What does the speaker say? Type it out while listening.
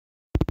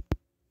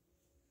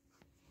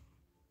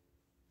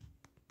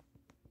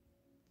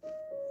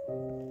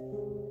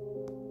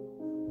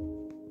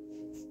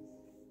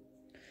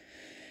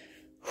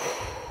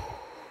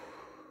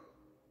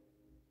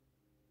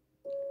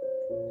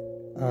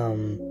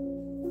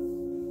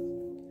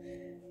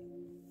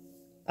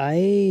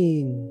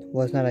I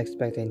was not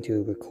expecting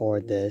to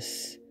record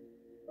this.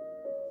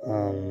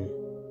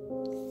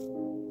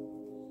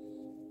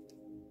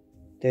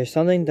 There's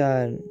something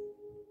that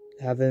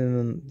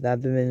been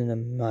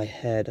in my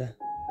head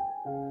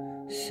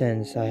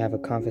since I have a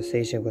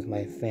conversation with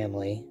my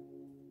family.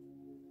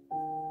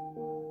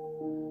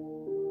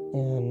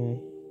 And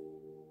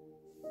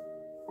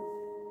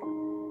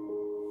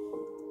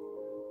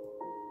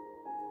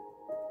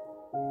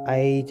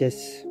I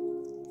just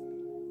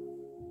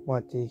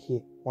want to hear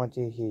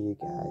you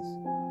guys,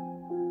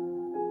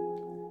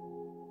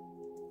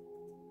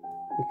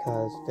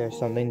 because there's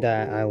something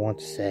that I want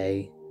to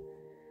say.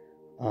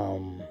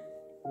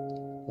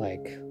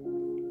 Like,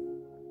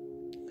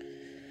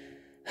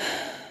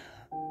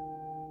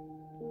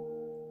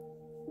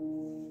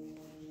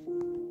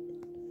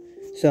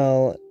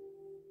 so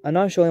I'm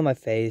not showing my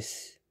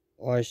face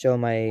or show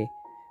my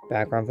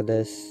background for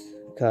this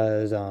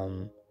because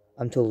I'm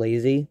too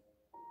lazy.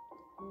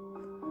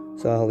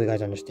 So I hope you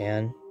guys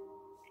understand.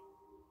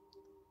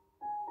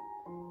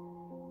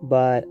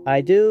 But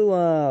I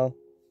do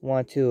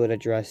want to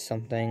address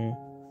something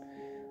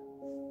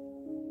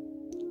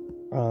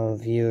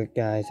of your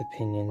guys'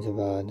 opinions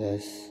about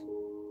this.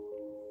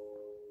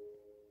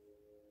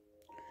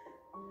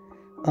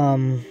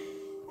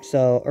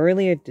 So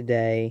earlier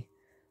today,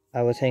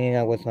 I was hanging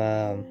out with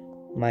my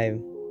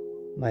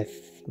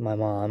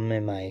mom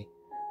and my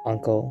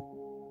uncle,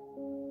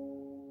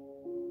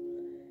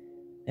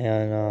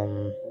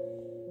 and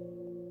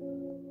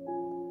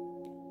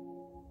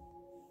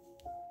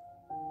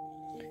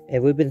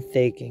we've been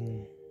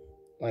thinking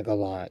like a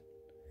lot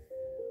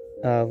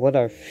of what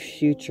our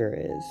future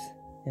is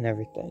and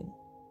everything.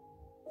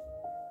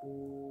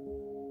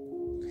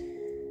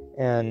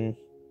 And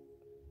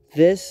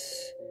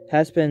this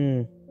has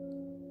been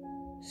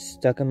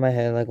stuck in my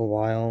head like a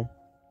while.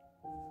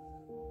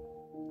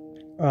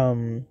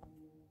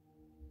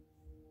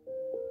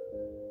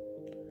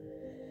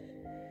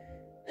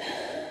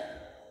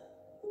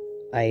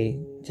 I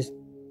just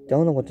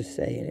don't know what to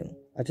say anymore.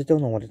 I just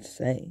don't know what to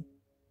say.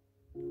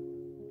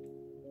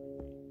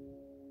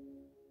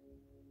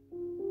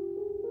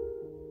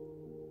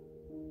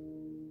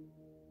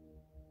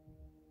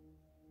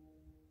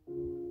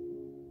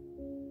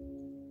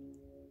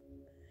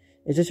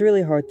 It's just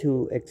really hard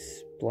to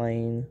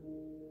explain,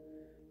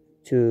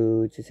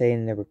 to say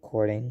in the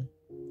recording.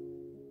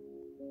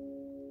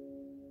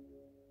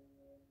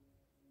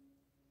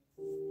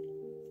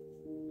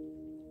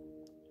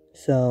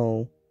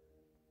 So,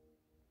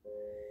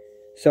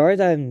 sorry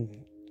that I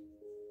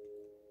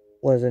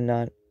wasn't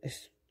not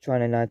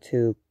trying not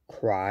to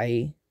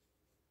cry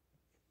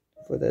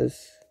for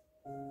this.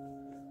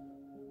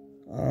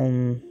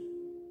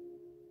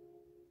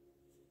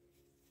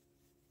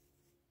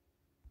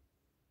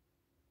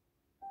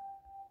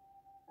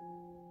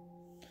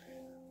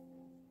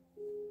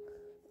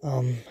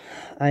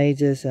 I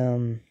just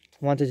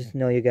wanted to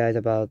know you guys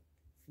about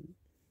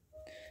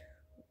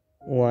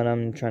what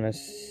I'm trying to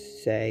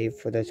say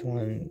for this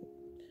one,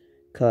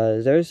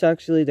 cause there's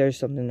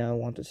something that I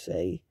want to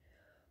say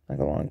like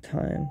a long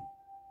time,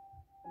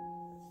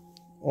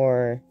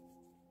 or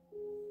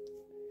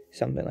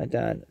something like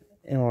that,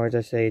 in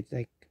order to say it's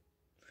like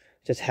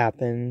just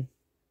happened.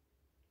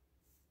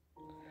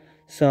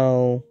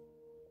 So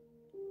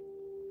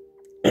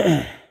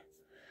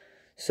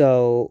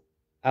so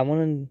I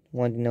want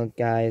to know,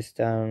 guys,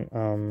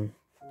 that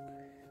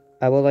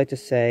I would like to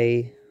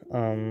say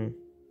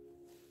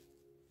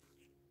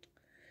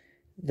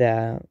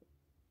that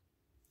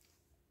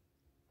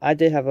I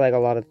did have like a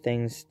lot of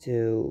things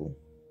to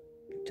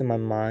my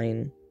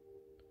mind.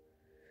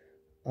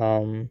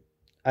 I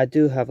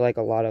do have like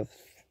a lot of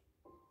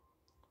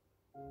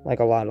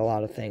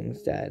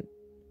things that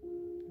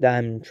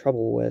I'm in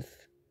trouble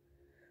with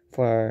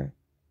for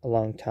a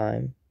long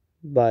time,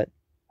 but,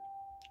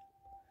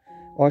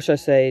 or should I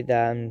say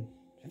that I'm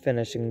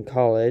finishing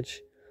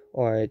college,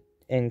 or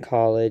in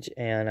college,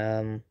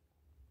 and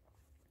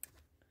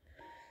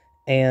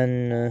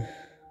when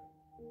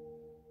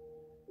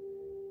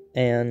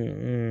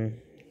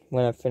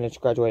I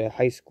graduated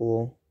high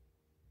school.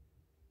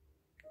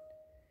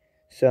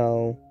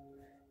 So,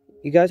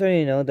 you guys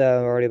already know that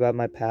I'm already about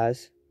my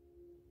past.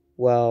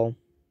 Well,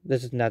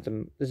 this is not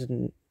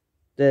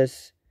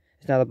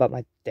about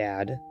my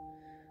dad.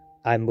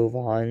 I move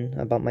on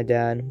about my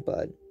dad,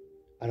 but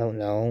I don't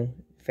know.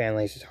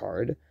 Family is just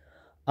hard.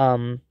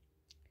 For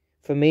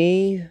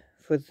me,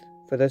 for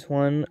this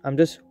one, I'm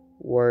just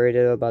worried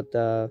about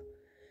the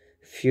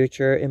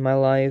future in my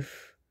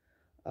life,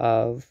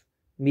 of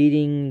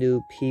meeting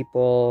new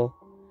people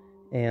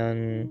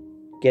and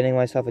getting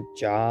myself a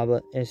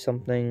job and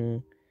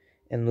something,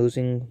 and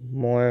losing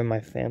more of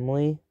my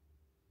family,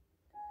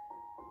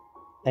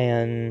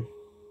 and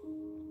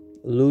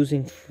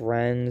losing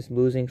friends,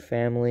 losing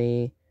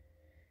family.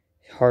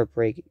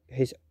 Heartbreak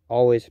has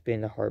always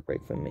been a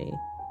heartbreak for me.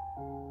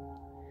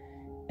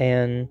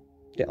 And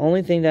the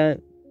only thing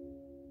that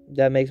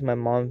makes my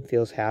mom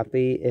feels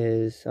happy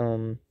is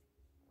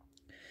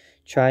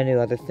trying new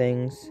other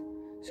things.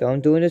 So I'm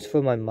doing this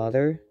for my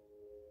mother,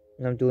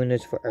 and I'm doing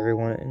this for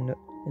everyone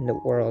in the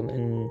world,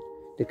 in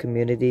the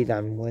community that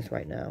I'm with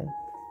right now.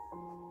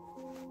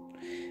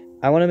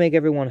 I want to make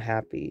everyone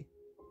happy,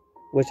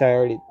 which I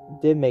already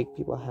did make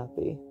people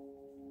happy.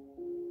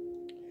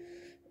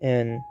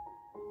 And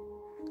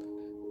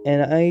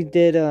I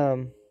did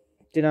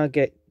not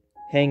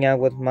hang out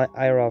with my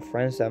IRL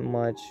friends that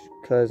much,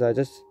 because I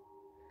just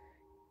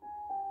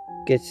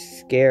get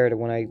scared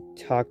when I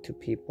talk to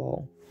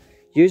people.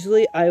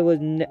 Usually I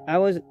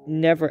was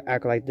never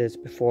act like this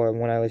before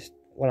when I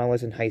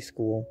was in high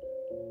school.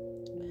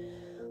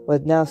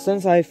 But now,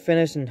 since I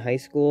finished in high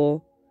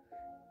school,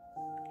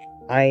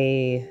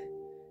 I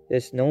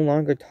just no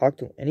longer talk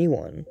to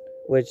anyone,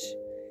 which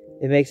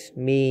it makes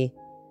me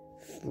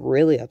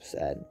really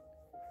upset.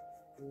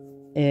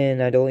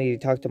 And I don't even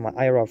talk to my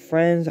IRL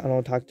friends. I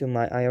don't talk to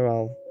my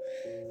IRL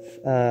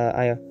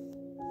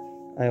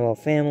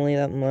family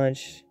that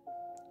much.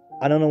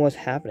 I don't know what's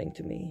happening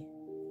to me.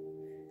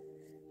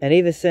 And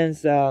even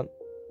since that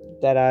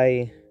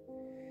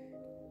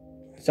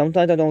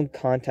sometimes I don't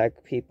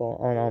contact people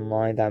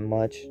online that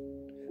much.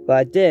 But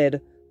I did,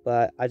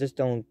 but I just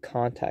don't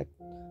talk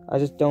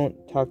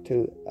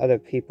to other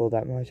people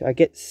that much. I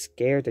get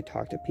scared to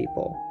talk to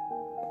people.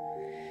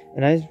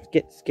 And I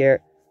get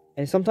scared.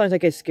 And sometimes I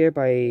get scared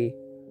by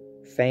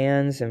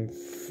fans and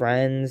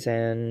friends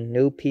and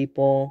new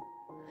people.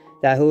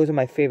 Who are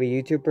my favorite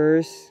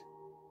YouTubers.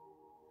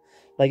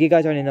 Like, you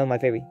guys already know my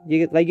favorite.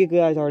 You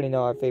guys already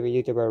know our favorite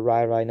YouTuber,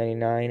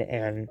 Rye99,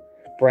 and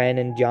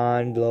Brandon,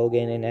 John,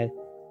 Logan,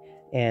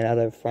 and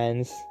other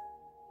friends.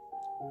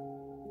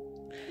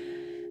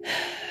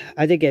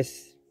 I did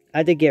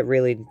get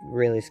really,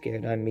 really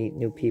scared when I meet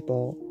new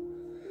people.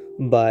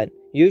 But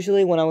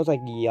usually when I was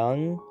like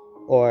young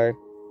or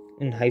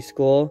in high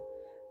school,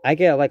 I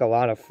get like a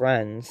lot of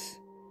friends,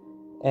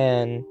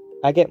 and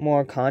I get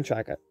more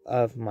contact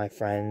of my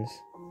friends.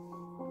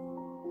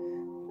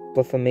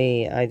 But for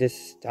me, I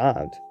just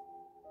stopped.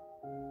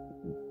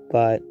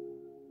 But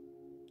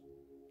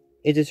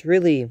it just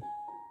really,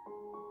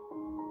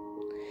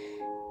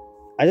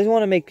 I just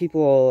want to make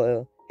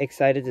people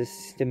excited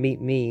to meet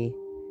me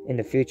in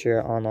the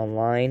future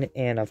online,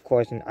 and of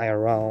course in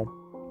IRL.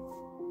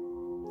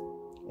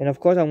 And of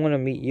course I want to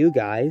meet you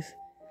guys,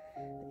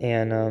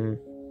 and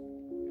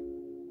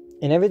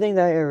everything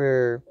that I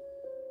ever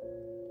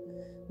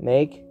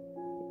make,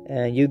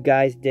 and you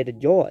guys did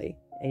enjoy,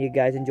 and you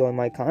guys enjoy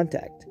my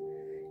contact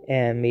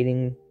and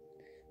meeting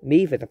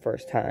me for the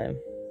first time.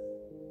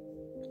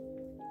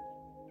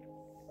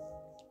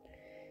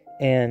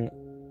 And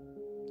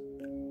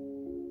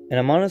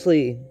I'm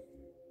honestly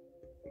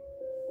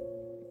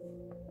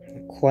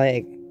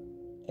quite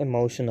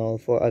emotional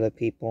for other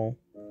people.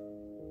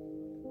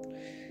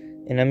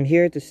 And I'm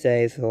here to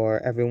say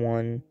for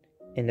everyone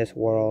in this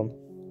world,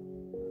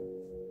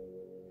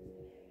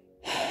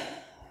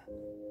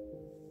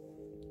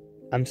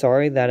 I'm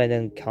sorry that I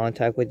didn't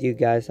contact with you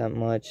guys that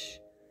much.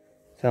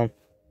 So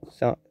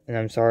and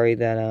I'm sorry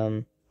that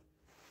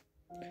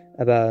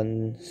about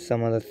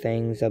some of the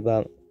things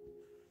about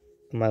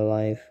my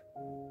life.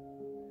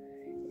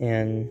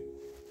 And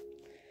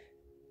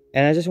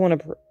I just want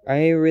to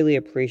I really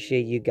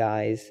appreciate you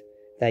guys,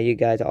 that you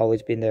guys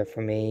always been there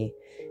for me,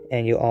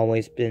 and you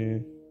always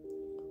been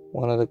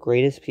one of the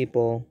greatest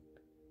people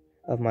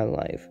of my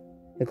life,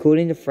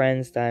 including the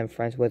friends that I'm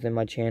friends with in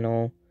my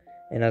channel,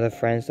 and other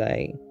friends that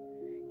I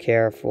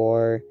care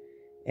for,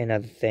 and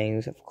other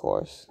things, of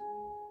course.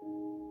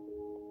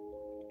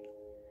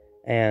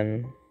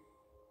 And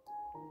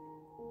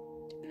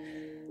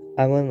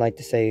I would like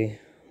to say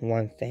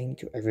one thing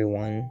to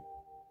everyone.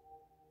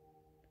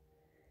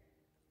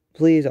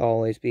 Please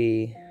always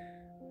be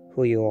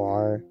who you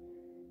are,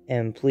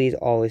 and please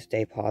always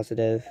stay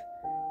positive,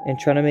 and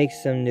try to make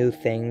some new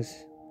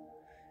things.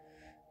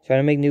 Try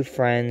to make new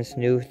friends,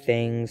 new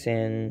things,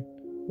 and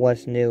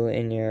what's new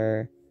in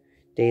your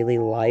daily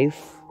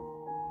life.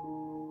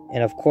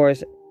 And of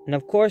course in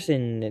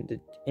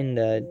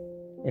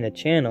the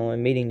channel,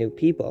 and meeting new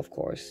people, of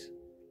course.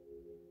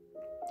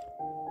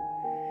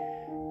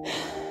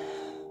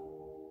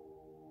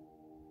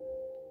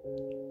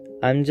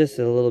 I'm just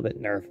a little bit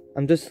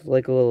I'm just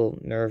like a little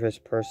nervous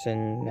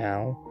person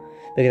now,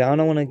 because I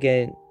don't want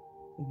to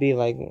be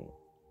like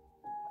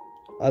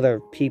other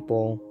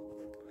people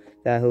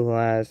who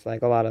has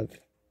like a lot of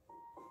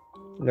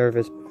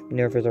nervous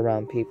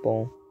around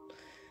people.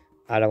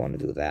 I don't want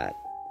to do that.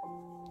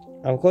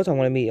 Of course, I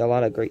want to meet a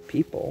lot of great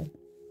people.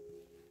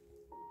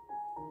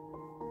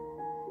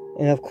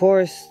 And of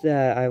course,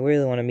 I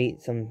really want to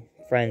meet some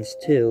friends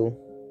too,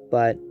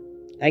 but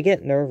I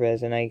get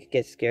nervous and I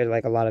get scared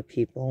like a lot of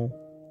people.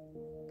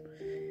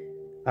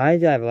 I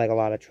have like a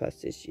lot of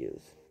trust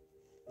issues.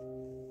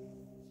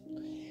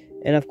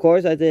 And of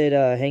course, I did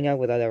hang out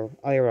with other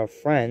IRL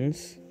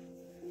friends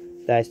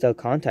that I still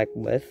contact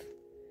with.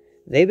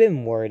 They've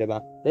been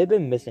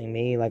missing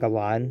me like a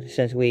lot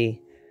since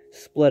we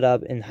split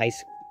up in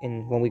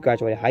when we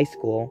graduated high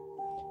school.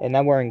 And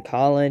now we're in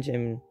college,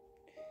 and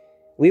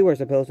we were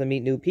supposed to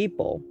meet new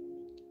people,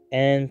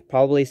 and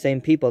probably same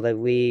people that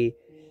we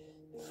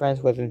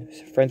friends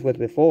with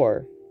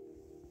before.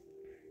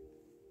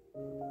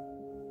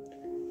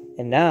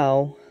 And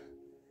now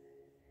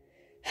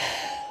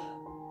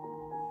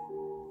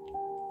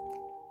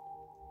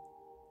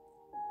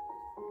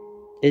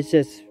it's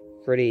just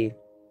pretty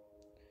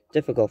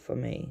difficult for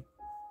me.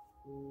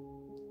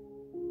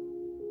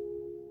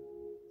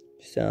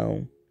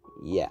 So,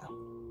 yeah.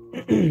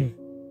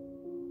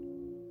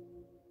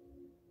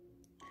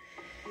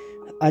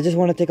 I just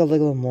want to take a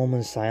little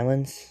moment of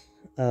silence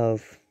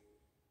of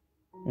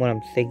what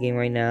I'm thinking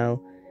right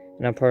now,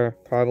 and I'm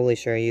probably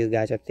sure you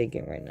guys are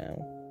thinking right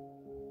now.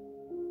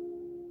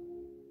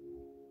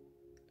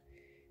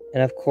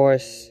 And of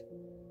course,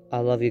 I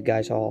love you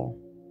guys all.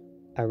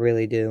 I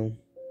really do.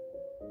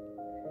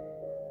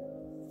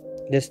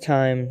 This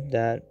time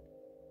that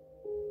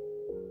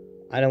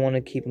I don't want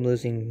to keep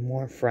losing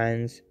more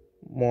friends,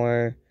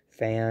 more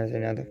fans,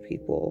 and other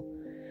people.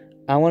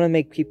 I want to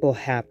make people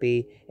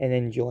happy and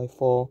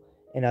enjoyable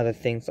and other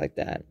things like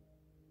that.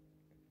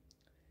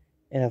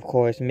 And of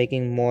course,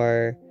 making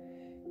more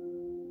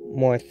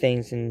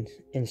things in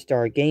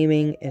Star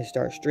Gaming and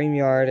Star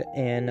StreamYard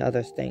and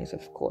other things,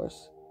 of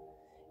course.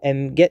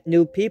 And get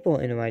new people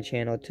into my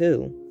channel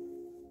too.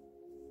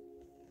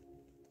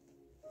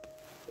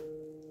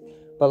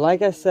 But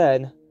like I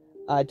said,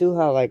 I do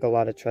have like a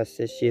lot of trust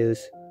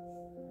issues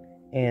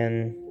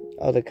and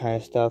other kind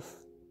of stuff.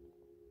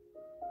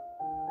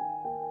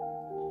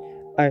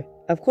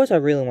 Of course I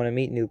really want to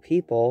meet new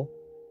people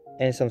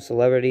and some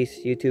celebrities,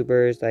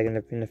 YouTubers,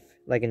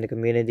 like in the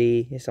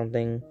community or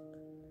something.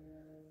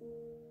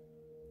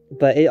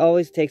 But it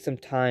always takes some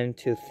time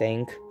to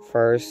think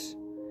first,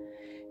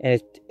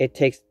 and it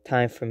takes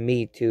time for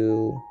me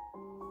to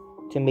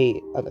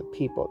meet other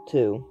people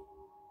too.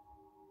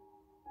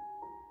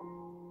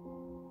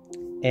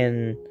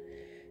 And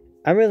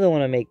I really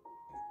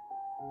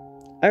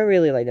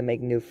like to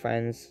make new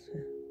friends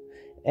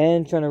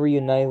and trying to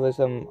reunite with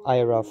some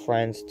IRL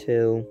friends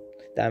too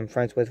that I'm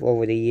friends with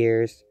over the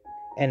years,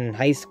 and in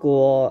high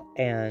school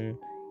and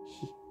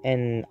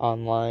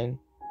online,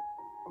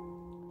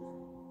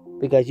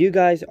 because you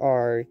guys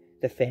are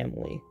the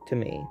family to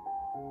me.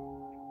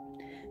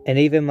 And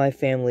even my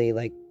family,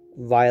 like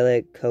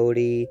Violet,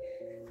 Cody,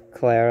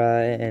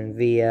 Clara, and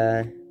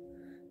Via,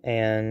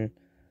 and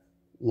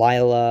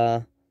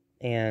Lila,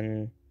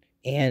 and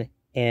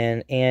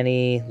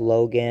Annie,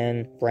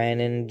 Logan,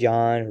 Brandon,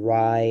 John,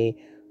 Rye,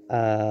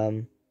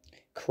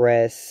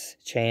 Chris,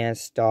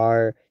 Chance,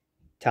 Star,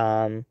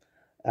 Tom,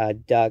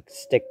 Duck,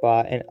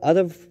 Stickbot, and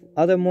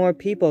other more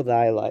people that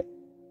I like.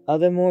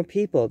 Other more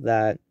people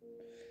that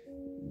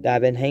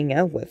I've been hanging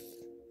out with.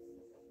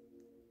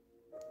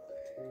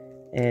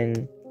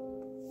 And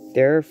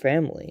they're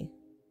family.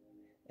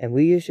 And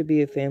we used to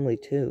be a family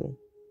too.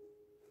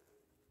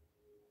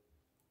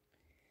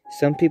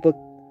 Some people,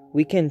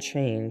 we can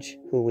change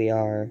who we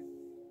are,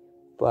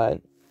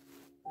 but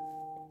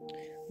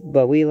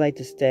we like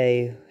to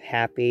stay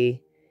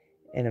happy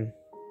and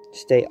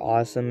stay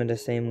awesome in the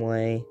same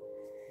way,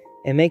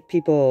 and make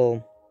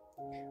people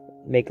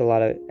make a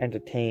lot of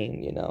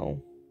entertain, you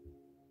know.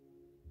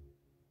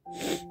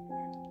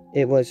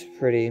 It was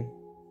pretty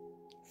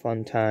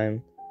fun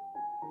time.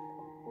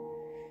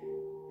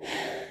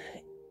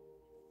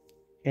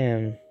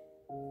 And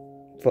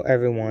for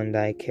everyone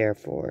that I care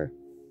for,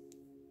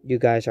 you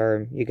guys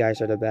are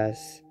the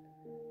best.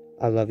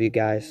 I love you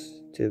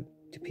guys to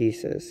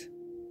pieces.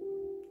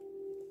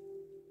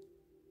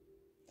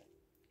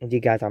 And you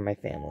guys are my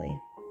family.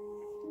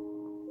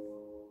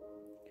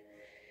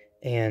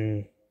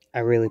 And I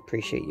really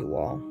appreciate you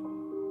all.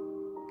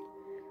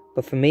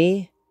 But for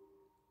me,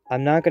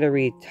 I'm not going to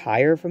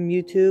retire from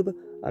YouTube.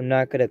 I'm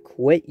not going to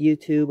quit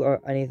YouTube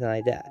or anything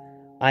like that.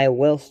 I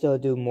will still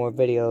do more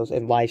videos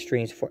and live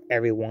streams for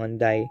everyone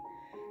that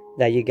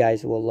you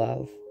guys will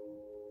love.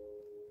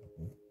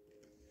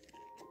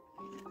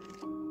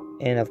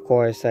 And of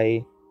course,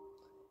 I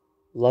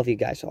love you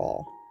guys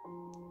all.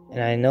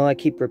 And I know I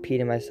keep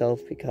repeating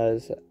myself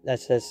because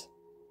that's just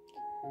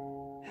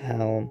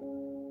how...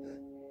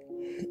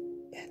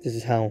 This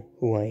is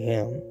who I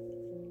am.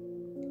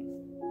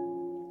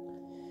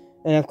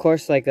 And of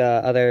course, like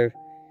other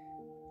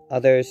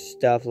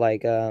stuff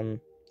like the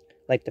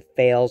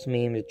fails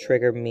meme, the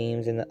trigger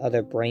memes, and the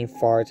other brain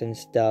farts and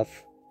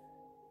stuff.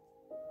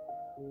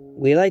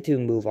 We like to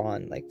move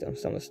on, like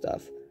some of the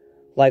stuff,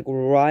 like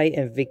Rye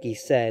and Vicky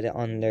said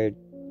on their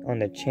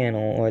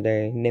channel, or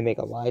they make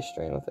a live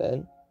stream of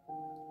it.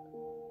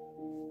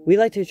 We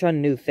like to try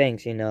new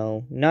things, you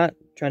know, not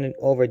trying to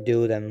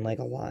overdo them like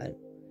a lot.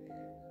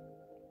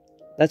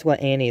 That's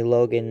what Annie,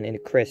 Logan, and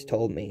Chris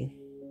told me.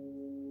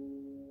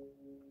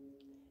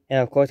 And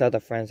of course, other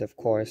friends, of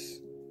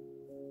course.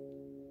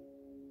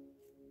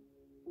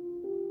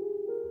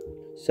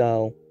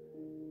 So,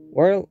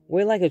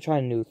 we like to try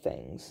new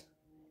things.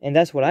 And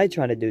that's what I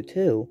try to do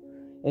too.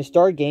 And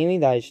Star Gaming,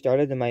 that I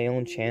started in my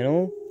own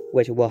channel,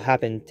 which will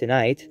happen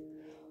tonight,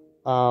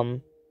 I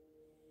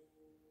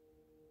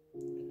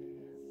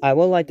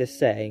would like to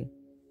say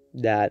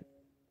that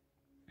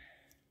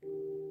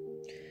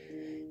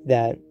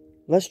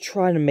let's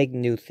try to make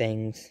new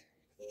things.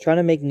 Trying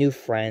to make new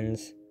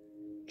friends.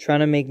 Trying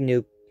to make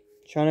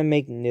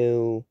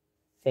new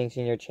things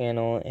in your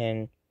channel,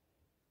 and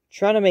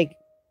trying to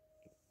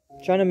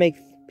make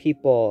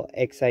people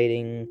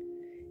exciting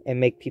and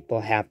make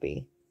people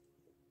happy.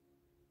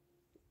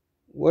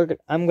 We're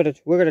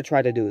gonna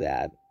try to do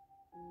that.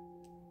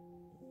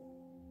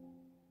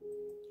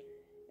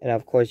 And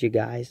of course, you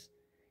guys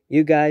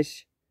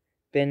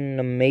been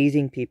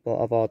amazing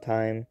people of all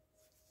time.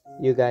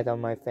 You guys are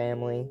my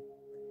family.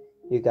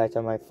 You guys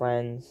are my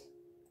friends,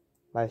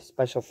 my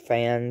special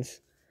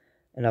fans,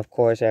 and of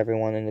course,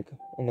 everyone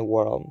in the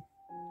world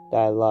that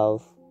I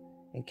love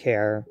and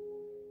care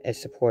is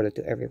supportive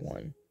to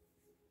everyone.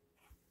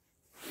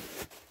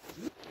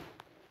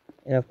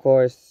 And of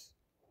course,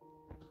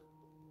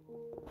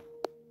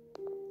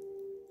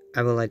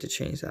 I would like to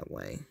change that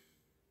way.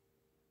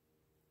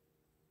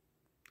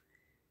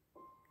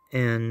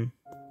 And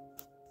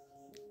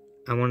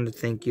I wanted to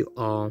thank you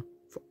all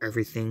for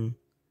everything.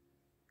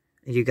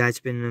 And you guys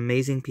been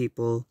amazing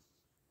people.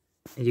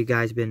 And you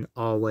guys been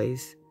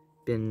always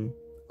been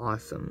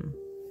awesome.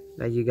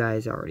 That you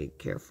guys already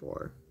care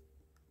for.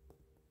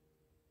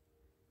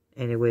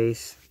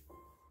 Anyways,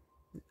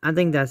 I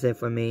think that's it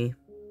for me.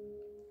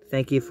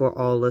 Thank you for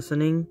all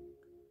listening.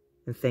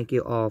 And thank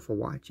you all for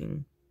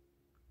watching.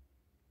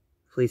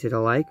 Please hit a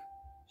like,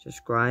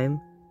 subscribe,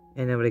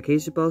 and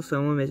notification bell so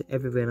you won't miss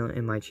every video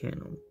in my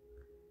channel.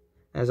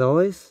 As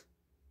always,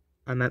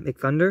 I'm at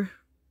McThunder,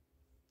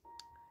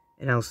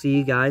 and I'll see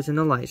you guys in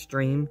the live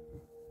stream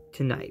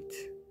tonight.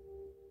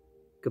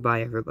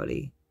 Goodbye,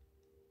 everybody.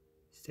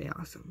 Stay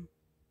awesome.